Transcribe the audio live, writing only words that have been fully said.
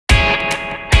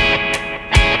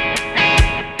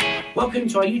Welcome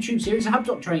to our YouTube series of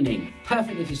Hubdoc training.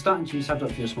 Perfect if you're starting to use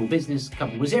Hubdoc for your small business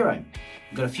coupled with Xero.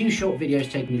 We've got a few short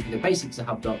videos taking you through the basics of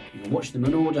Hubdoc. You can watch them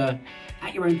in order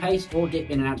at your own pace or dip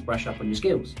in and out to brush up on your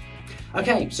skills.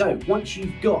 Okay, so once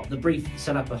you've got the brief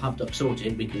setup of Hubdoc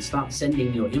sorted, we can start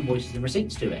sending your invoices and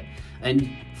receipts to it and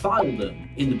file them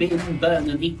in the bin, burn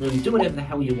them, eat them, do whatever the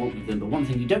hell you want with them. But one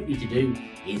thing you don't need to do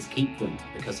is keep them,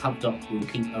 because Hubdoc will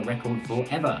keep a record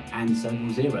forever, and so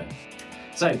will Xero.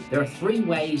 So there are 3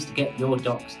 ways to get your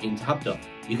docs into Hubdoc.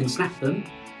 You can snap them,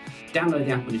 download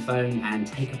the app on your phone and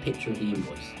take a picture of the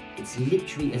invoice. It's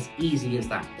literally as easy as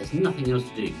that. There's nothing else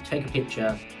to do. You take a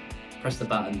picture, press the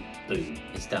button, boom,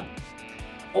 it's done.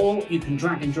 Or you can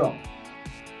drag and drop.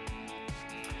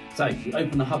 So you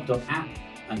open the Hubdoc app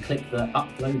and click the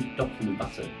upload document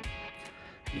button.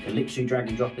 You can literally drag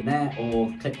and drop in there,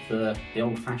 or click the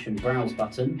old-fashioned browse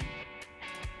button,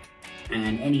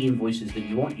 and any invoices that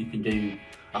you want, you can do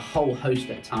a whole host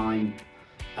at a time,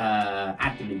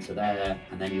 add them into there,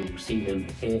 and then you'll see them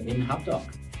appear in Hubdoc,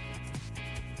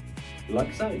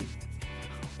 like so.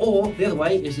 Or the other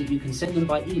way is that you can send them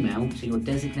by email to your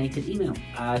designated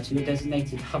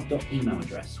Hubdoc email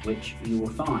address, which you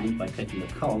will find by clicking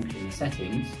the cog in the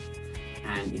settings.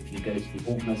 And if you go to the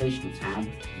organisational tab,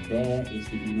 there is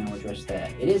the email address there.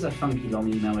 It is a funky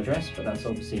long email address, but that's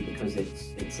obviously because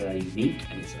it's unique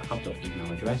and it's a Hubdoc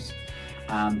email address.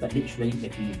 But literally,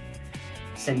 if you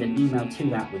send an email to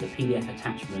that with a PDF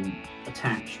attachment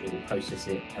attached, it will process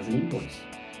it as an invoice.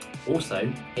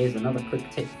 Also, here's another quick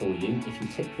tip for you. If you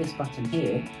tick this button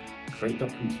here, create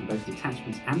documents from both the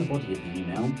attachments and the body of the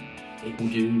email, it will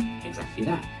do exactly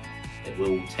that. It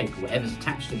will take whatever's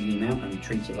attached to the email and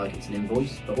treat it like it's an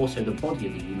invoice, but also the body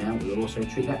of the email will also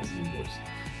treat that as an invoice.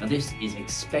 Now this is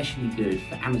especially good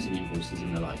for Amazon invoices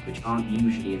and the like, which aren't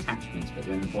usually attachments, but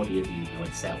they're in the body of the email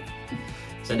itself.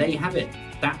 So there you have it.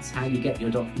 That's how you get your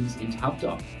documents into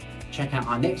Hubdoc. Check out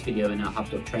our next video in our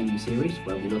Hubdoc training series,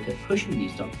 where we look at pushing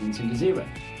these documents into Xero,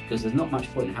 because there's not much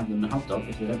point in having them in Hubdoc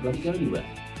if they don't bloody go anywhere.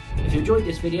 If you enjoyed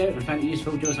this video and found it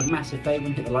useful, do us a massive favour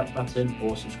and hit the like button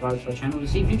or subscribe to our channel to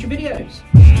see future videos.